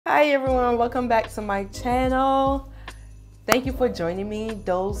Hi everyone, welcome back to my channel. Thank you for joining me.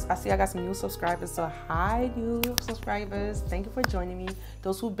 I see I got some new subscribers, so hi new subscribers. Thank you for joining me.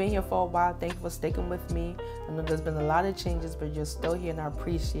 Those who've been here for a while, thank you for sticking with me. I know there's been a lot of changes, but you're still here and I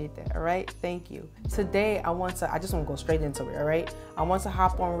appreciate that, all right? Thank you. Today, I just want to go straight into it, all right? I want to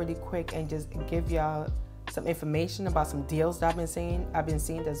hop on really quick and just give y'all some information about some deals that I've been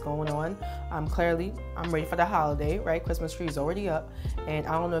seeing that's going on. Clearly, I'm ready for the holiday, right? Christmas tree is already up. And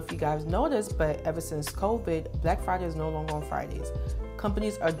I don't know if you guys noticed, but ever since COVID, Black Friday is no longer on Fridays.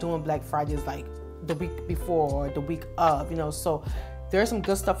 Companies are doing Black Fridays like the week before or the week of, you know, so there's some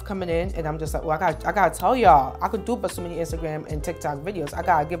good stuff coming in, and I'm just like, well, I gotta tell y'all, I could do but so many Instagram and TikTok videos. I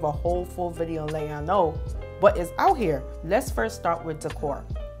gotta give a whole full video and let y'all know what is out here. Let's first start with DECOR.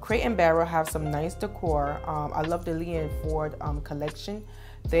 Crate & Barrel have some nice decor. I love the Lee and Ford collection.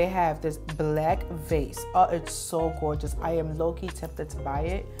 They have this black vase. Oh, it's so gorgeous. I am low-key tempted to buy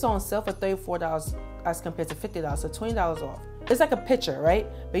it. It's on sale for $34 as compared to $50, so $20 off. It's like a pitcher, right?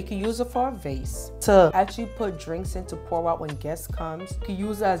 But you can use it for a vase to actually put drinks in to pour out when guests comes. You can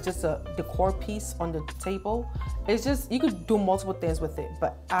use it as just a decor piece on the table. It's just, you could do multiple things with it,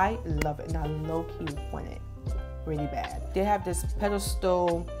 but I love it and I low-key want it really bad. They have this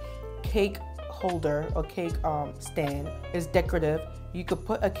pedestal cake holder or cake stand. It's decorative. You could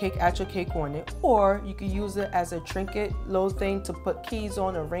put a actual cake on it, or you could use it as a trinket little thing to put keys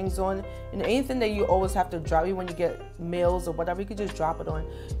on or rings on, and anything that you always have to drop. Even when you get meals or whatever, you could just drop it on.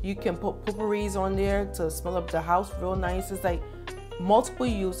 You can put potpourris on there to smell up the house real nice. It's like multiple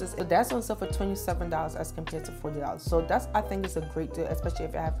uses. That's on sale for $27 as compared to $40. So that's, I think, is a great deal, especially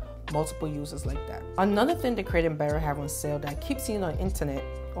if you have multiple uses like that. Another thing that Crate & Barrel have on sale that I keep seeing on internet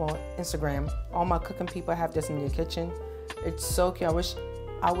or Instagram, all my cooking people have this in their kitchen. It's so cute.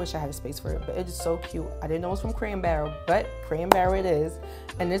 I wish I had a space for it, but it is so cute. I didn't know it was from Crate & Barrel, but Crate & Barrel it is,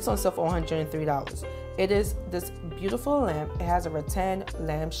 and it's on sale for $103. It is this beautiful lamp. It has a rattan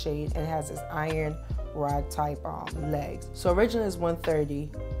lampshade and it has this iron rod type legs. So originally it's $130,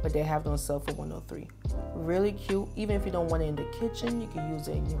 but they have it on sale for $103. Really cute. Even if you don't want it in the kitchen, you can use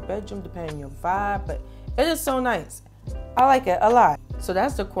it in your bedroom depending on your vibe, but it is so nice. I like it a lot. So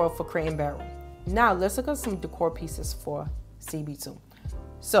that's decor for Crate & Barrel. Now let's look at some decor pieces for CB2.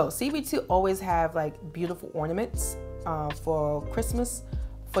 So CB2 always have like beautiful ornaments for Christmas.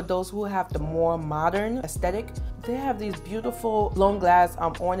 For those who have the more modern aesthetic, they have these beautiful blown glass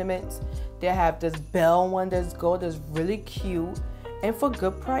ornaments. They have this bell one that's gold, that's really cute, and for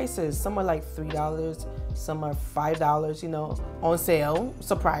good prices. Some are like $3, some are $5, you know, on sale.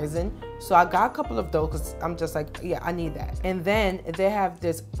 Surprising. So I got a couple of those because I'm just like, yeah, I need that. And then they have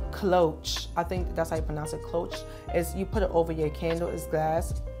this cloche. I think that's how you pronounce it, cloche. Is you put it over your candle. It's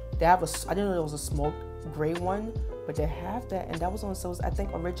glass. They have I didn't know there was a smoke gray one, but they have that, and that was on sale. I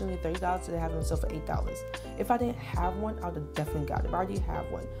think originally $30, so they have it on sale for $8. If I didn't have one, I would have definitely got it. I already have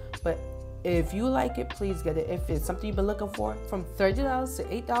one, but if you like it, please get it. If it's something you've been looking for, from $30 to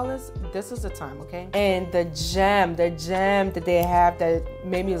 $8, this is the time, okay? And the gem that they have that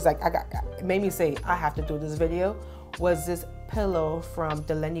made me made me say I have to do this video was this pillow from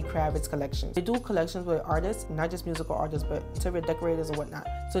the Lenny Kravitz collection. They do collections with artists, not just musical artists, but interior decorators and whatnot.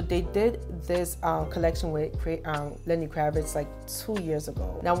 So they did this collection with Lenny Kravitz like 2 years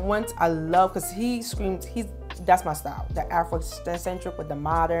ago. Now once I love, because he screams, that's my style. The Afrocentric with the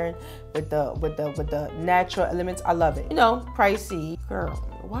modern, with the natural elements. I love it. You know, pricey. Girl,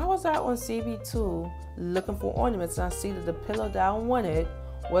 why was I on CB2 looking for ornaments and I see that the pillow that I wanted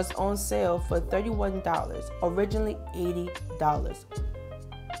was on sale for $31, originally $80.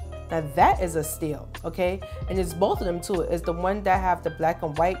 Now that is a steal, okay? And it's both of them too. It's the one that have the black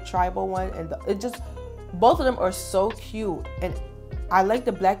and white tribal one, and both of them are so cute. And I like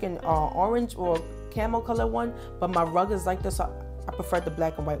the black and orange or camel color one, but my rug is like this, so I prefer the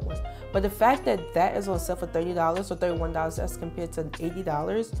black and white one. But the fact that that is on sale for $30 or $31 as compared to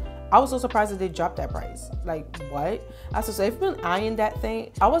 $80, I was so surprised that they dropped that price. Like, what? I was say, if you've been eyeing that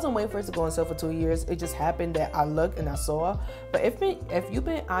thing, I wasn't waiting for it to go on sale for 2 years. It just happened that I looked and I saw. But if you've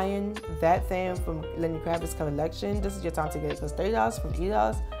been eyeing that thing from Lenny Kravitz collection, this is your time to get it, because $30 from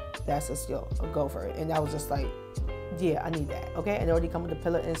 $80, that's a steal. Go for it. And I was just like, yeah, I need that, okay? And it already comes with a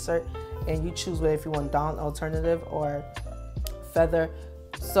pillow insert, and you choose whether if you want down alternative or feather.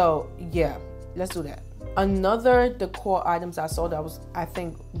 So yeah, let's do that. Another decor items I saw that was, I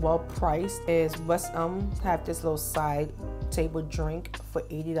think, well priced is West have this little side table drink for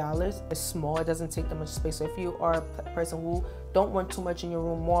 $80. It's small, it doesn't take that much space. So if you are a person who don't want too much in your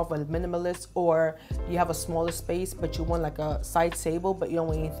room, more of a minimalist, or you have a smaller space but you want like a side table but you don't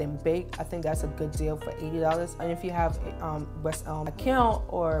want anything big, I think that's a good deal for $80. And if you have account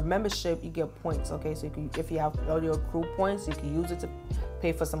or membership, you get points. Okay, so you can, if you have all your accrued points, you can use it to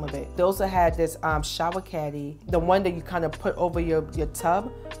pay for some of it. They also had this shower caddy, the one that you kind of put over your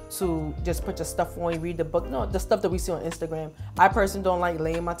tub to just put your stuff on, you read the book. No, the stuff that we see on Instagram. I personally don't like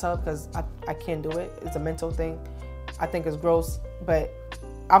laying in my tub because I can't do it. It's a mental thing. I think it's gross, but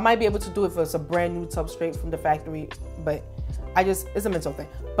I might be able to do it if it's a brand new tub straight from the factory, but it's a mental thing.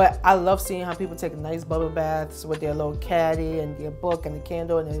 But I love seeing how people take nice bubble baths with their little caddy and their book and the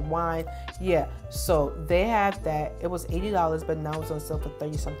candle and the wine. Yeah, so they had that. It was $80, but now it's on sale for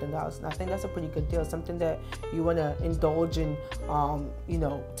 $30-something. And I think that's a pretty good deal. Something that you want to indulge in, you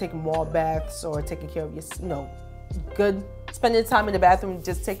know, taking more baths or taking care of your, you know, good, spending time in the bathroom,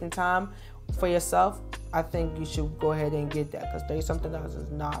 just taking time for yourself. I think you should go ahead and get that, because $30-something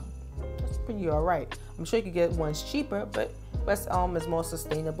is not, that's pretty all right. I'm sure you could get ones cheaper, but West Elm is more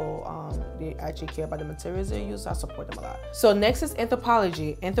sustainable. They actually care about the materials they use, so I support them a lot. So next is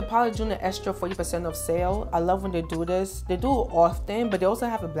Anthropologie. Anthropologie doing an extra 40% off sale. I love when they do this. They do it often, but they also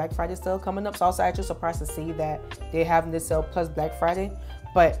have a Black Friday sale coming up, so I was actually surprised to see that they're having this sale plus Black Friday.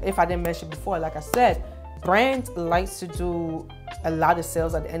 But if I didn't mention before, like I said, brands likes to do a lot of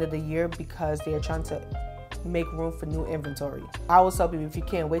sales at the end of the year because they are trying to make room for new inventory. I always tell people, if you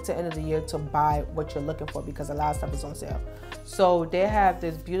can't wait till the end of the year to buy what you're looking for, because a lot of stuff is on sale. So they have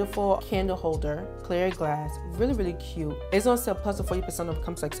this beautiful candle holder, clear glass, really, really cute. It's on sale plus the 40% off,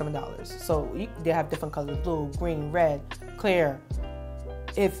 comes like $7. So they have different colors, blue, green, red, clear.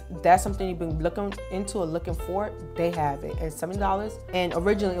 If that's something you've been looking into or looking for, they have it. It's $7, and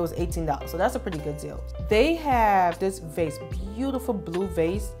originally it was $18. So that's a pretty good deal. They have this vase, beautiful blue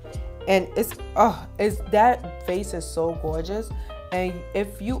vase. And that vase is so gorgeous. And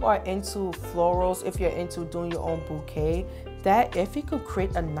if you are into florals, if you're into doing your own bouquet, that if you could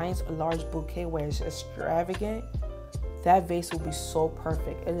create a nice large bouquet where it's extravagant, that vase will be so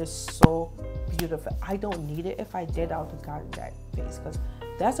perfect. It is so beautiful. I don't need it. If I did, I would have gotten that vase, because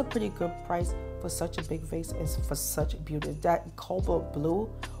that's a pretty good price for such a big vase and for such beauty. That cobalt blue,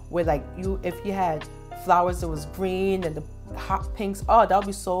 where like if you had flowers that was green and the hot pinks, oh, that would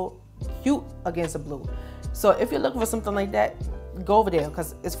be so cute against the blue. So if you're looking for something like that, go over there,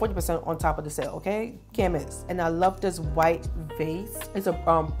 because it's 40% on top of the sale, okay? Can't miss. And I love this white vase. It's a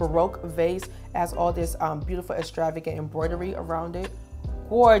Baroque vase. It has all this beautiful extravagant embroidery around it.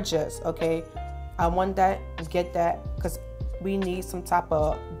 Gorgeous, okay? I want that, get that, because we need some type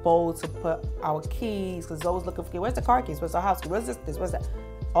of bowl to put our keys, because always looking for, where's the car keys? Where's the house key? Where's this? Where's that?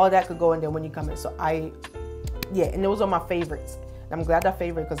 All that could go in there when you come in. So yeah, and it was on my favorites. I'm glad I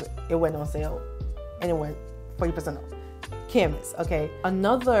favored because it went on sale and it went 40% off. Canvas, okay?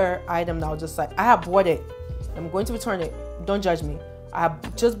 Another item that I was just like, I have bought it. I'm going to return it. Don't judge me. I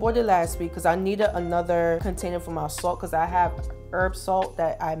just bought it last week because I needed another container for my salt, because I have herb salt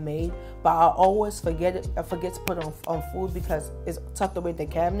that I made, but I always forget it. I forget to put it on food because it's tucked away in the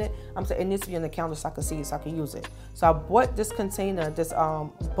cabinet. I'm saying it needs to be on the counter so I can see it, so I can use it. So I bought this container, this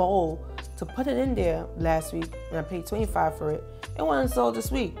bowl, to put it in there last week, and I paid $25 for it. It wasn't sold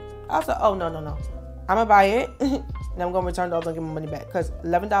this week. I was like, oh, no. I'm gonna buy it and I'm gonna return it all and get my money back, because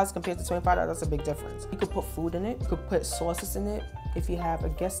 $11 compared to $25, that's a big difference. You could put food in it, you could put sauces in it. If you have a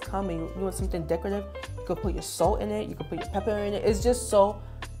guest come and you want something decorative, you could put your salt in it, you could put your pepper in it. It's just so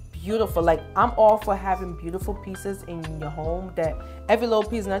beautiful. Like, I'm all for having beautiful pieces in your home, that every little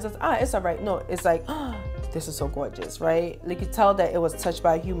piece is not just, it's all right. No, it's like, this is so gorgeous, right? Like, you tell that it was touched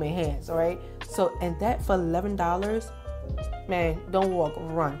by human hands, all right? So, and that for $11, man, don't walk,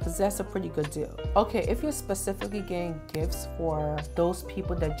 run, because that's a pretty good deal. Okay, if you're specifically getting gifts for those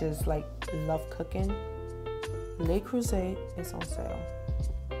people that just like love cooking, Le Creuset is on sale.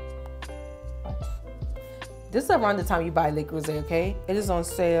 What? This is around the time you buy Le Creuset, okay? It is on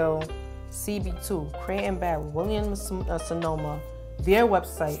sale. CB2, Crate & Barrel, Williams, Sonoma, their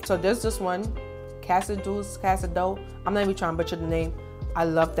website. So there's this one, Casado. I'm not even trying to butcher the name. I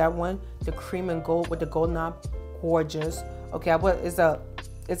love that one. The cream and gold with the gold knob, gorgeous. Okay, it's a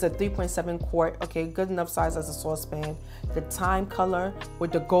 3.7 quart. Okay, good enough size as a saucepan. The time color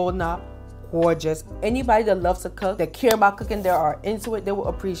with the gold knob, gorgeous. Anybody that loves to cook, that care about cooking, they are into it, they will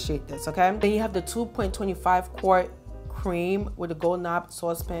appreciate this, okay? Then you have the 2.25 quart cream with the gold knob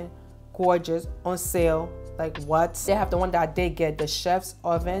saucepan, gorgeous, on sale. Like what? They have the one that I did get, the chef's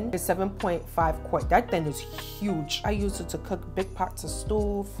oven. It's 7.5 quart. That thing is huge. I use it to cook big pots of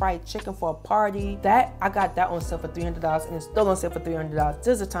stew, fried chicken for a party. That, I got that on sale for $300 and it's still on sale for $300. This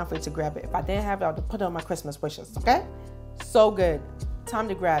is the time for you to grab it. If I didn't have it, I would put it on my Christmas wishes, okay? So good. Time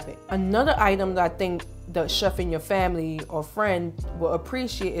to grab it. Another item that I think the chef in your family or friend will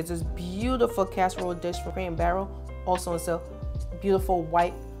appreciate is this beautiful casserole dish from Crate and Barrel, also on sale. Beautiful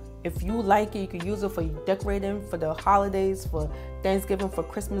white. If you like it, you can use it for decorating for the holidays, for Thanksgiving, for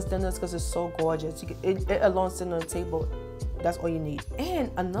Christmas dinners, because it's so gorgeous. It alone sitting on the table, that's all you need.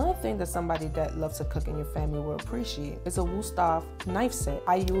 And another thing that somebody that loves to cook in your family will appreciate is a Wusthof knife set.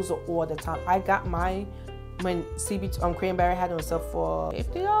 I use it all the time. I got mine when Crate and Barrel had it on sale for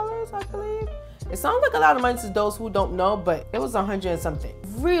 $50, I believe. It sounds like a lot of money to those who don't know, but it was 100 and something.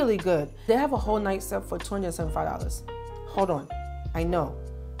 Really good. They have a whole knife set for $275. Hold on, I know.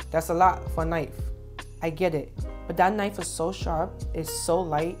 That's a lot for a knife. I get it. But that knife is so sharp, it's so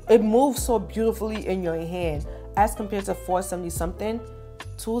light. It moves so beautifully in your hand as compared to $470 something,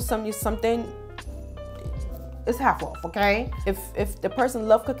 $270 something. It's half off, okay? If the person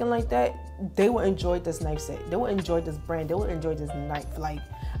loves cooking like that, they will enjoy this knife set. They will enjoy this brand. They will enjoy this knife. Like,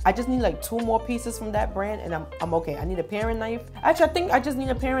 I just need like 2 more pieces from that brand and I'm okay. I need a paring knife. Actually, I think I just need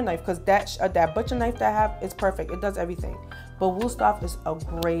a paring knife because that butcher knife that I have is perfect. It does everything. But Wusthof is a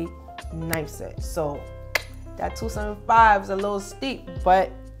great knife set. So that $275 is a little steep,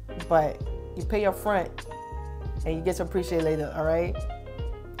 but you pay up front and you get to appreciate later, all right?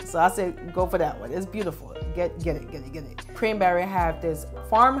 So I say go for that one. It's beautiful. Get it. Crate and Barrel have this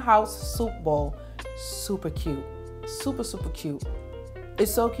farmhouse soup bowl. Super cute. Super cute.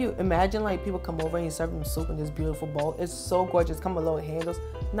 It's so cute. Imagine like people come over and you serve them soup in this beautiful bowl. It's so gorgeous. Come with little handles.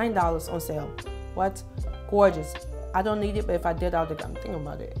 $9 on sale. What? Gorgeous. I don't need it, but if I did, I would have gotten. Think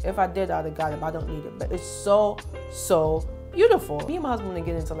about it. If I did, I would have got it, but I don't need it. But it's so beautiful. Me and my husband want to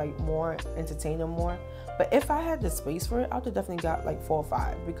get into like more, entertaining more. But if I had the space for it, I would have definitely got like 4 or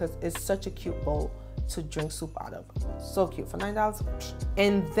 5 because it's such a cute bowl to drink soup out of. So cute for $9.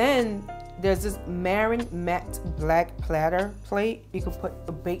 And then there's this Marin matte black platter plate. You can put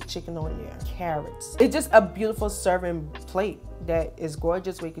a baked chicken on there, carrots. It's just a beautiful serving plate that is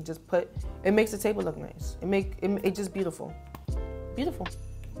gorgeous where you can just put, it makes the table look nice. It just beautiful. Beautiful,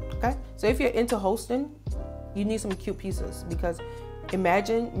 okay? So if you're into hosting, you need some cute pieces because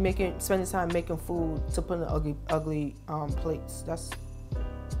imagine spending time making food to put in ugly plates. That's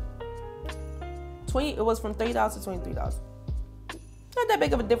it was from $30 to $23. Not that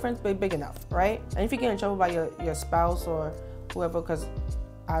big of a difference, but big enough, right? And if you get in trouble by your spouse or whoever, because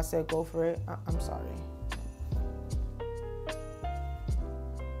I said go for it, I'm sorry.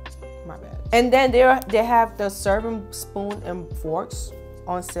 My bad. And then they have the serving spoon and forks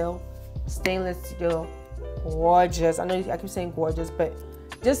on sale. Stainless steel, gorgeous. I know I keep saying gorgeous, but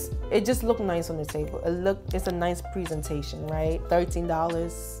it just looked nice on the table. It's a nice presentation, right?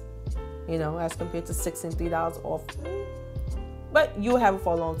 $13, you know, as compared to $63 off. But you'll have it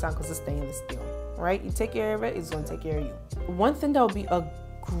for a long time because it's stainless steel, right? You take care of it, it's gonna take care of you. One thing that would be a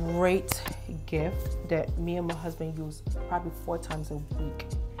great gift that me and my husband use probably 4 times a week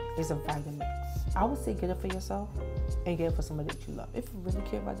is a Vitamix. I would say get it for yourself and get it for somebody that you love. If you really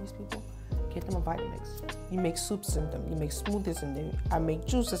care about these people, get them a Vitamix. You make soups in them, you make smoothies in them, I make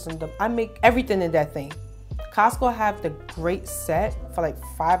juices in them, I make everything in that thing. Costco have the great set for like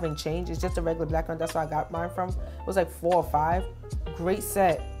 $5 and change. It's just a regular black one. That's where I got mine from. It was like $4 or $5. Great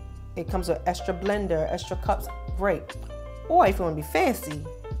set. It comes with extra blender, extra cups. Great. Or if you want to be fancy,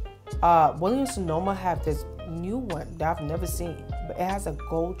 Williams Sonoma have this new one that I've never seen, but it has a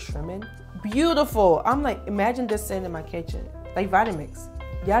gold trimming. Beautiful. I'm like, imagine this sitting in my kitchen, like Vitamix.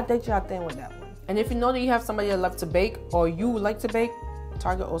 Y'all did y'all thing with that one. And if you know that you have somebody that loves to bake or you like to bake,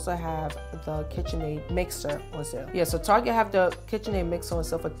 Target also have the KitchenAid mixer on sale. Yeah, so Target have the KitchenAid mixer on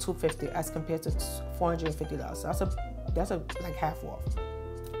sale for $250 as compared to $450. So that's a like half off.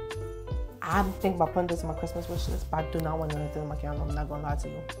 I'm thinking about putting this in my Christmas wish list, but I do not want anything on my counter. I'm not gonna lie to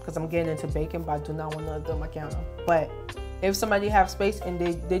you, because I'm getting into baking, but I do not want anything on my counter. But if somebody have space and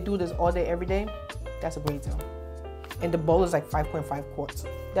they do this all day, every day, that's a great deal. And the bowl is like 5.5 quarts.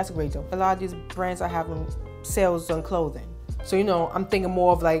 That's a great deal. A lot of these brands are having sales on clothing. So, you know, I'm thinking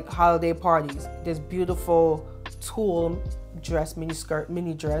more of like holiday parties. This beautiful tulle dress, mini skirt,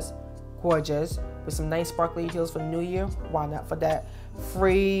 mini dress, gorgeous, with some nice sparkly heels for the new year. Why not? For that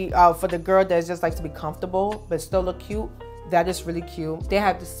free, for the girl that just likes to be comfortable but still look cute, that is really cute. They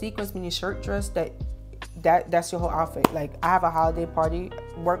have the sequins mini shirt dress that's your whole outfit. Like, I have a holiday party,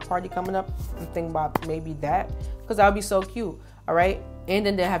 work party coming up. I'm thinking about maybe that, because that would be so cute. All right, And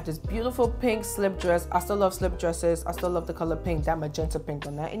then they have this beautiful pink slip dress. I still love slip dresses. I still love the color pink, that magenta pink,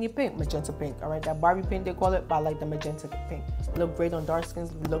 but not any pink, magenta pink. All right, that Barbie pink they call it, but I like the magenta pink. Look great on dark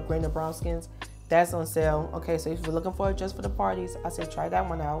skins, look great on brown skins. That's on sale. Okay, so if you're looking for a dress for the parties, I say try that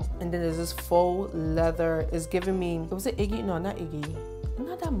one out. And then there's this faux leather. It's giving me, was it Iggy? No, not Iggy.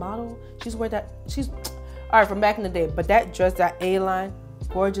 Not that model. She's wear that. She's all right from back in the day. But that dress, that A-line,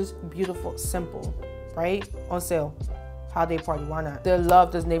 gorgeous, beautiful, simple, right? On sale. Holiday party, why not? They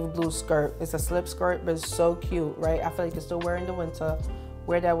love this navy blue skirt. It's a slip skirt, but it's so cute, right? I feel like you can still wear it in the winter.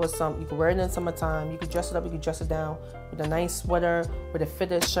 Wear that with some, you can wear it in the summertime. You can dress it up, you can dress it down with a nice sweater, with a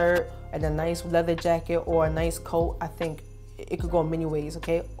fitted shirt, and a nice leather jacket or a nice coat. I think it could go many ways,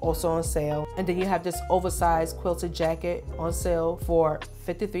 okay? Also on sale. And then you have this oversized quilted jacket on sale for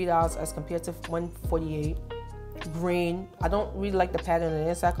 $53 as compared to $148. Green. I don't really like the pattern on the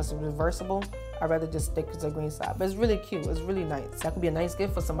inside because it's reversible. I'd rather just stick to the green side, but it's really cute. It's really nice. That could be a nice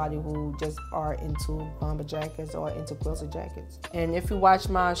gift for somebody who just are into bomber jackets or into quilted jackets. And if you watch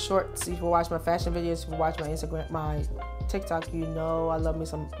my shorts, if you watch my fashion videos, if you watch my Instagram, my TikTok, you know I love me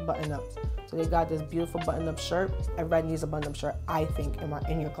some button-ups. So they got this beautiful button-up shirt. Everybody needs a button-up shirt, I think,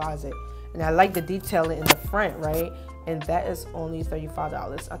 in your closet. And I like the detailing in the front, right? And that is only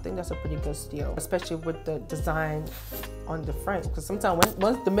 $35. I think that's a pretty good steal, especially with the design on the front. Because sometimes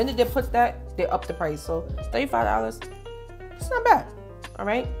once the minute they put that, they up the price. So $35, it's not bad. All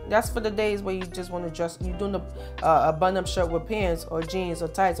right, that's for the days where you just want to dress. You're doing a button-up shirt with pants or jeans or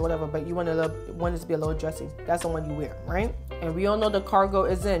tights or whatever, but you want it to be a little dressy. That's the one you wear, right? And we all know the cargo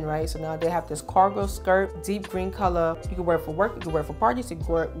is in, right? So now they have this cargo skirt, deep green color. You can wear it for work. You can wear it for parties. You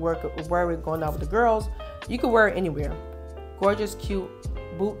can wear it going out with the girls. You can wear it anywhere. Gorgeous, cute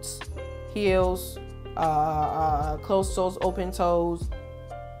boots, heels, closed toes, open toes,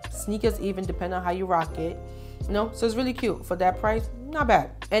 sneakers, even depending on how you rock it. You know, so it's really cute for that price. Not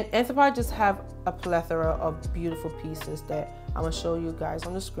bad. And Anthropologie just have a plethora of beautiful pieces that I'm gonna show you guys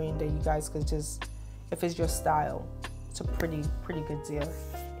on the screen that you guys could just, if it's your style, it's a pretty good deal.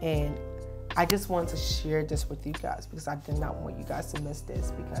 And I just want to share this with you guys because I did not want you guys to miss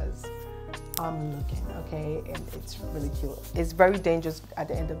this because I'm looking, okay, and it's really cute. It's very dangerous at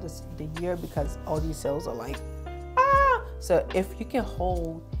the end of the year because all these sales are like, ah! So if you can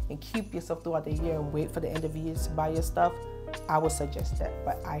hold and keep yourself throughout the year and wait for the end of the year to buy your stuff, I would suggest that.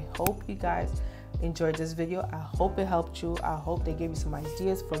 But I hope you guys enjoyed this video. I hope it helped you. I hope they gave you some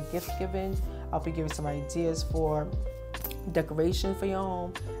ideas for gift giving. I hope it gave you some ideas for decoration for your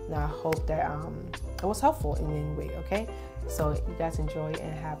home. And I hope that it was helpful in any way, okay? So you guys enjoy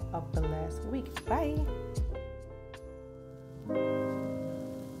and have a blessed week. Bye.